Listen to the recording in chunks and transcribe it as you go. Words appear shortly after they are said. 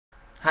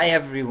Hi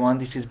everyone,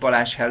 this is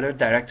Balazs,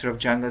 Director of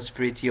Jungle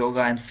Spirit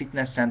Yoga and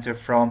Fitness Center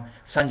from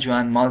San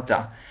Juan,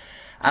 Malta.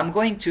 I'm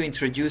going to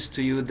introduce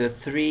to you the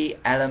 3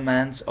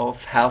 elements of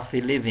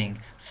healthy living.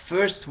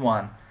 First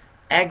one,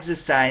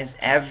 exercise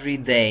every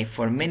day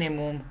for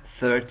minimum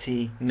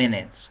 30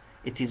 minutes.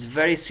 It is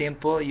very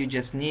simple, you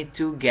just need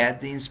to get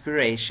the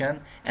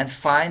inspiration and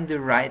find the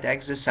right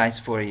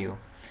exercise for you.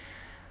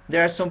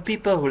 There are some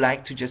people who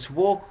like to just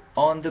walk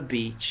on the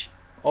beach,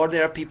 or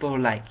there are people who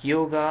like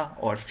yoga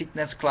or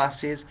fitness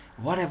classes,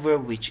 whatever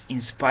which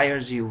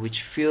inspires you,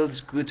 which feels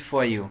good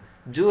for you.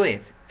 Do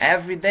it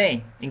every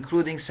day,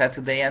 including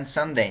Saturday and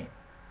Sunday.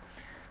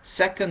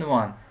 Second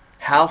one,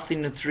 healthy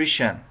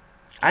nutrition.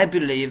 I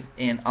believe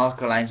in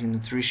alkalizing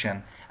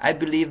nutrition. I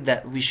believe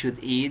that we should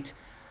eat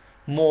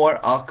more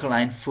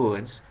alkaline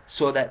foods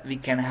so that we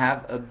can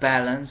have a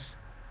balance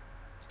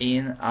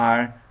in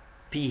our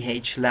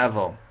pH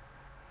level.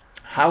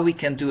 How we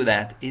can do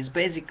that is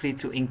basically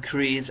to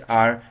increase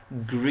our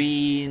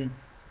green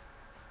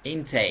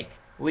intake,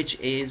 which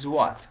is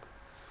what?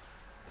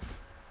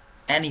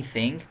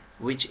 Anything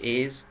which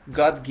is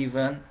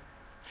God-given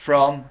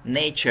from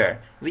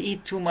nature. We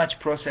eat too much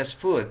processed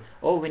food.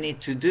 All we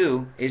need to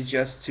do is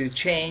just to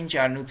change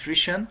our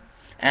nutrition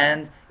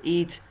and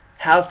eat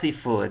healthy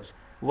foods,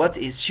 what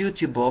is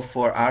suitable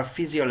for our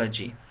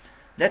physiology.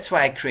 That's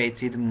why I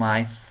created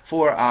my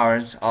 4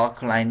 hours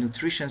alkaline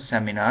nutrition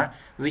seminar,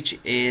 which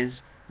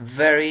is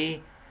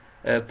very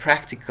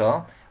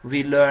practical.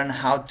 We learn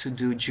how to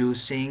do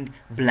juicing,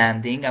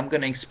 blending. I'm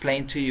going to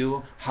explain to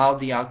you how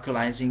the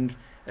alkalizing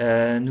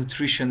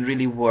nutrition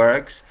really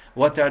works,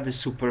 what are the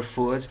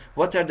superfoods,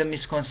 what are the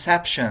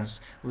misconceptions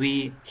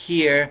we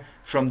hear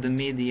from the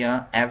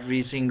media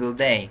every single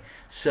day.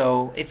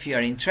 So if you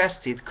are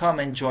interested, come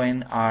and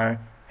join our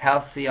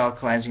Healthy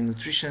Alkalizing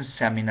Nutrition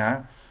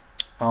Seminar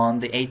on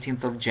the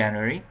 18th of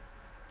January.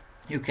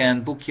 You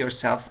can book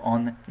yourself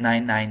on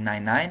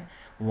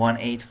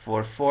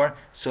 9999-1844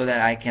 so that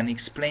I can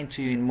explain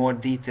to you in more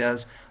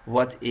details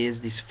what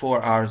is this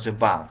 4 hours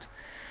about.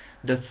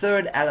 The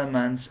third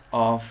element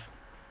of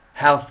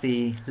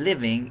healthy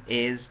living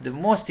is the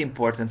most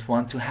important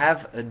one, to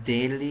have a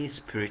daily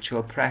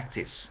spiritual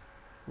practice.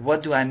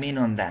 What do I mean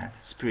on that?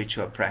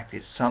 Spiritual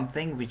practice,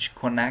 something which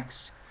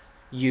connects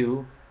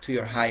you to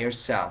your higher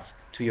self,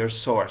 to your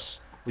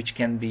source, which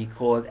can be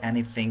called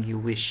anything you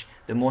wish.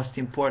 The most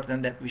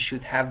important that we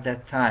should have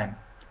that time,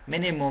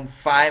 minimum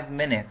 5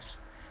 minutes,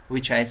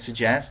 which I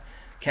suggest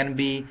can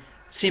be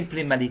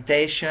simply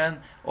meditation,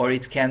 or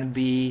it can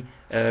be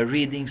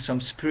reading some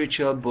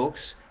spiritual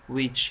books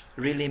which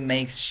really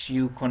makes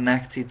you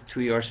connected to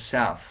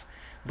yourself.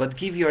 But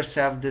give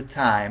yourself the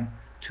time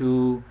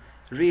to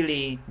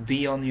really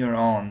be on your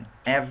own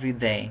every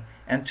day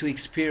and to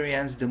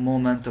experience the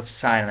moment of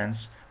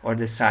silence, or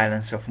the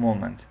silence of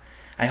moment.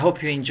 I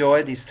hope you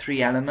enjoy these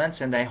 3 elements,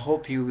 and I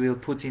hope you will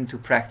put into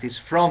practice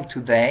from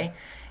today.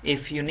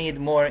 If you need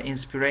more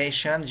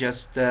inspiration,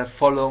 just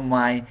follow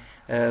my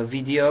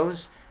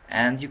videos,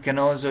 and you can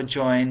also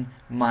join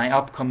my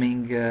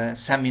upcoming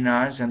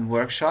seminars and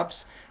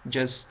workshops.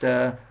 Just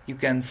you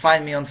can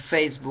find me on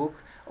Facebook,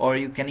 or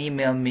you can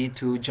email me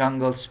to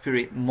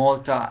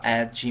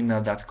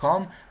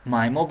junglespiritmalta@gmail.com.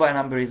 My mobile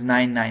number is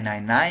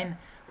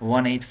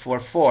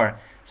 9999-1844.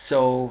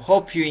 So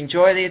hope you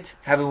enjoyed it.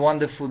 Have a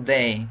wonderful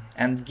day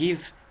and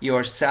give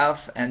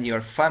yourself and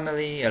your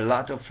family a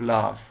lot of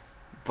love.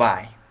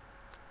 Bye.